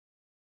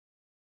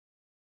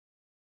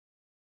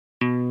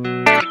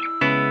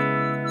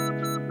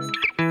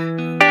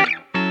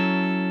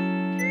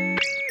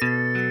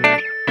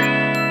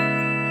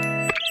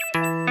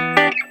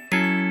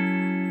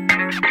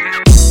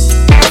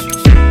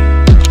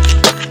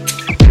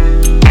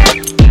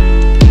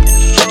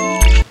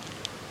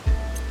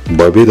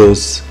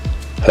Barbados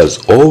has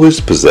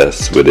always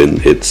possessed within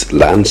its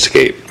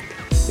landscape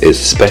a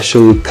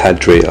special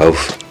cadre of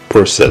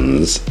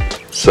persons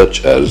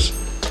such as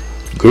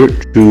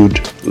Gertrude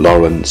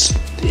Lawrence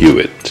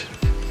Hewitt.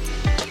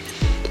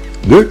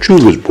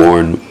 Gertrude was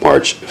born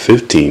March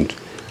 15,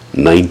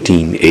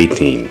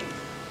 1918,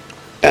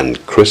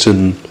 and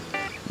christened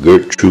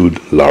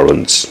Gertrude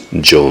Lawrence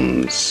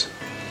Jones.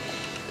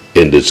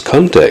 In this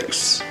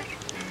context,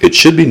 it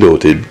should be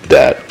noted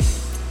that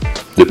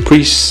the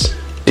priest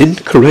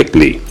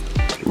incorrectly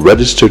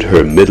registered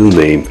her middle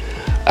name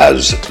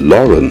as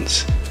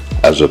Lawrence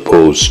as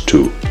opposed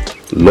to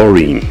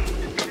Laureen.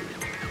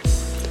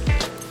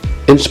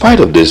 In spite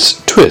of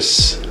this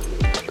twist,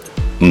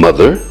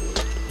 Mother,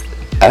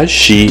 as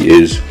she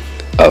is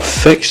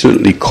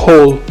affectionately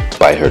called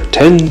by her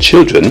 10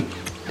 children,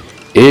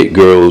 8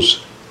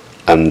 girls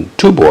and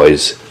 2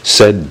 boys,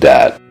 said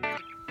that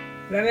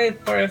when I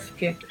first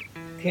came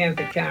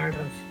to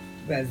Carrington's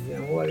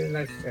Wesleyan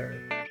Holiness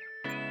Church,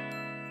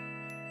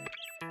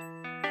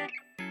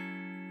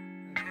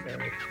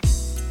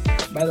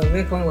 Brother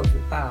Wickham was the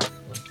pastor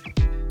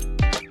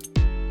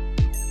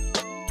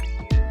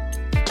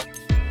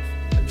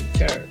of the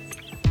church.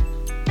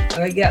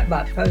 And I got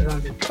baptized on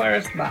the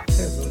first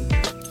baptism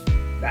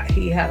that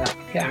he had at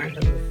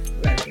Carrington's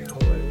Wesleyan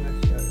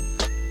Holiness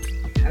Church.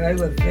 And I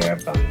was there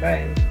from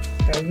then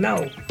till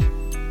now.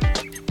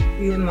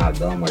 Even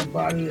although my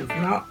body is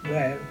not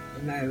well,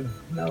 and I'm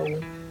now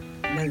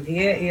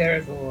 98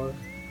 years old,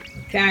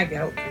 I can't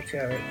get out to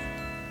church.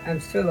 I'm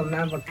still a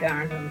member of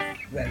Carrington's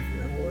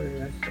Wesleyan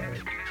Holiness Church.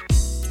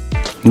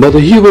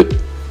 Mother Hewitt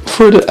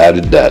further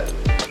added that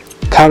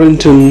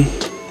Carrington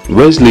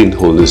Wesleyan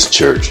Holiness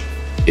Church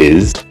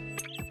is a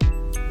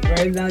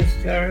very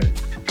nice church.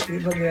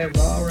 People there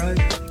are all right,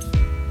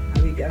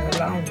 and we get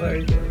along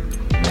very good.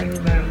 Many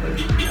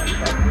members are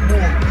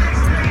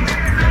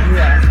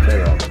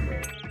still over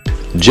there.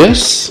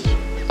 just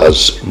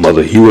as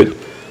Mother Hewitt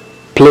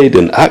played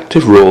an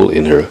active role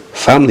in her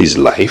family's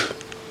life.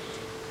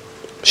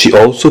 She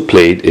also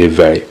played a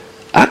very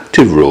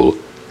active role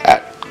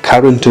at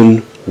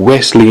Carrington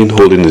Wesleyan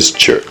Holiness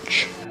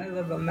Church. I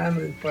was a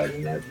member of the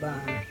President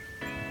Band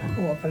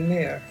open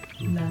there.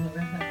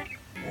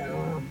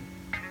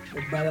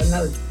 But I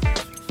know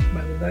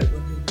Brother Knight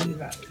was the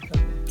leader at the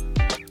time.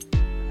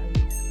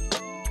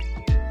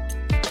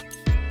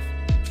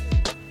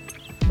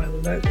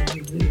 Brother Knight was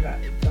the leader at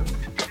the time.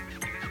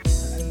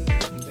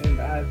 And then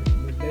I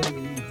was there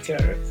in the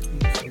church. He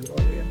used to go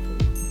there too.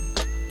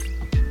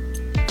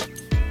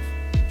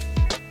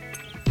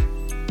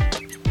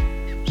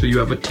 So you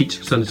ever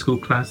teach Sunday school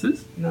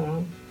classes?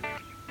 No.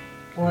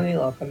 Only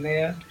up in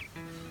there.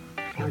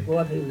 I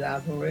go to the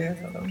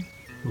operator. So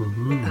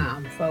the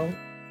hospital.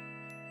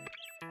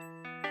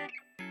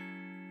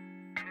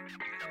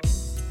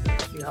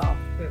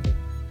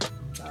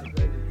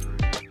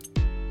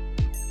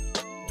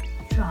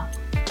 Track.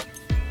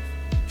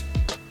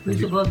 We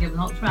should go give them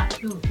out track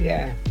too.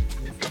 Yeah,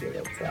 we should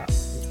get a track.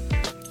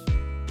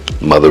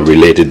 Mother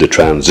related the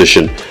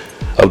transition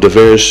of the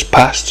various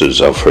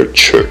pastors of her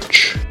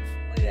church.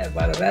 Oh yeah,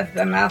 Brother West,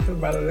 then after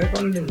Brother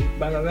Wickham,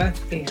 Brother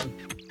West came.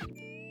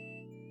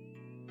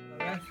 Brother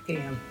West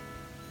came,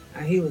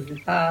 and he was the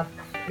pastor.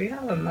 We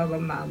had another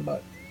man,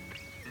 but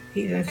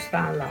he didn't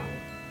stand long.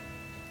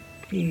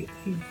 He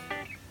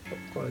of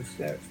course,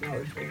 church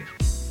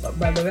nowadays. But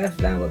Brother West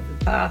then was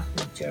the pastor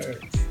of the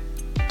church.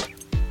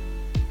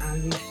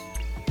 And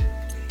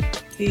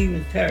he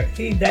retired.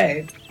 He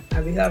died,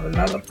 and we have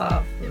another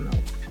pastor now.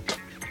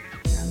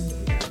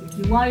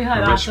 Why you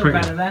had after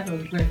Brother West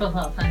was Griffith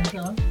all time,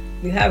 so?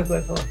 We have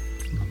Griffith.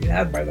 We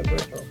have Brother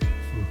Griffith.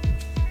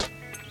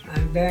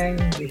 And then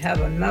we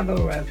have another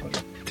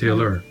Reverend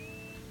Taylor.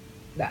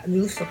 that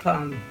used to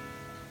come,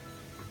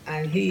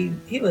 and he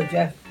was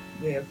just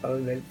there for a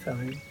little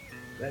time.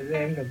 But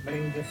then the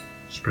bring this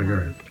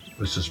Springer.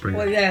 Mr. Springer.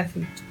 well, yes,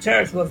 the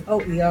church was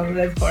out the other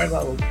day for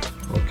ago.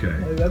 Okay.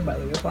 We went by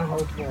the Wickham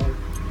House Wall.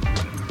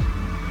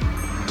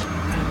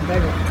 And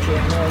then it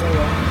came all the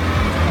way.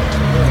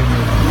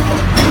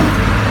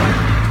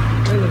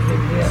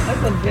 I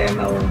was there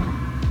now.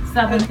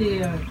 70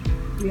 years.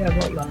 We have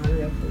about long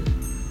there.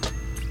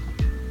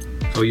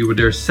 So you were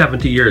there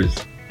 70 years?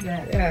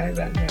 Yeah. Yeah, I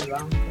went there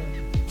long time.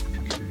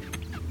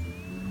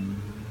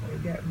 We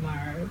got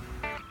married.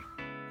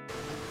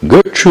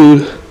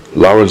 Gertrude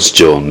Lawrence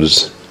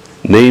Jones,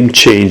 name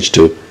changed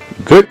to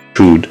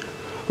Gertrude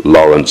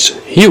Lawrence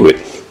Hewitt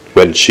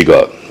when she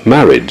got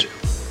married.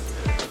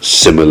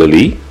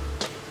 Similarly,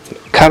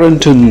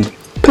 Carrington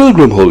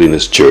Pilgrim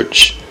Holiness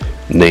Church,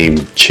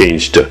 name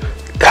changed to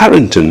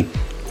Carrington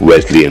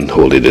Wesleyan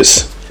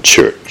Holiness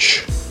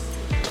Church.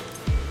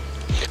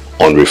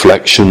 On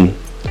reflection,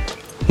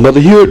 Mother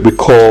Hewitt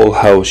recalled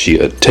how she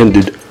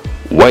attended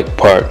White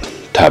Park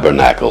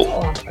Tabernacle.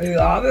 Oh, I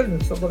always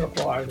been so good at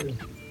quarters.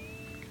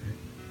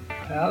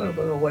 I always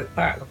go to White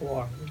Park to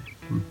quarters.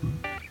 And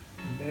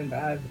then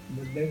I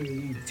was there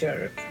in the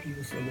church. He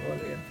used to go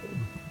there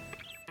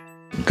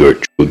too.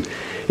 Gertrude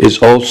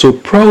is also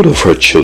proud of her children.